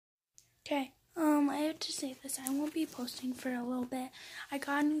Okay, I have to say this. I won't be posting for a little bit. I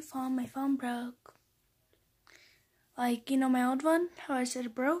got a new phone. My phone broke. Like, my old one, how I said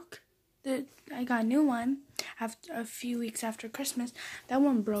it broke? I got a new one after a few weeks after Christmas. That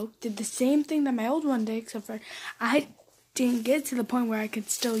one broke. Did the same thing that my old one did, except for I didn't get to the point where I could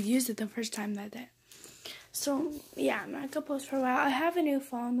still use it the first time that day. So, yeah, I'm not going to post for a while. I have a new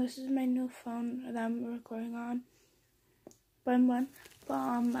phone. This is my new phone that I'm recording on. But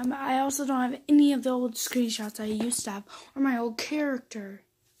I also don't have any of the old screenshots I used to have or my old characters.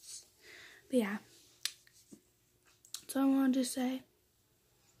 But yeah. So I wanted to say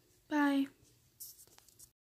bye.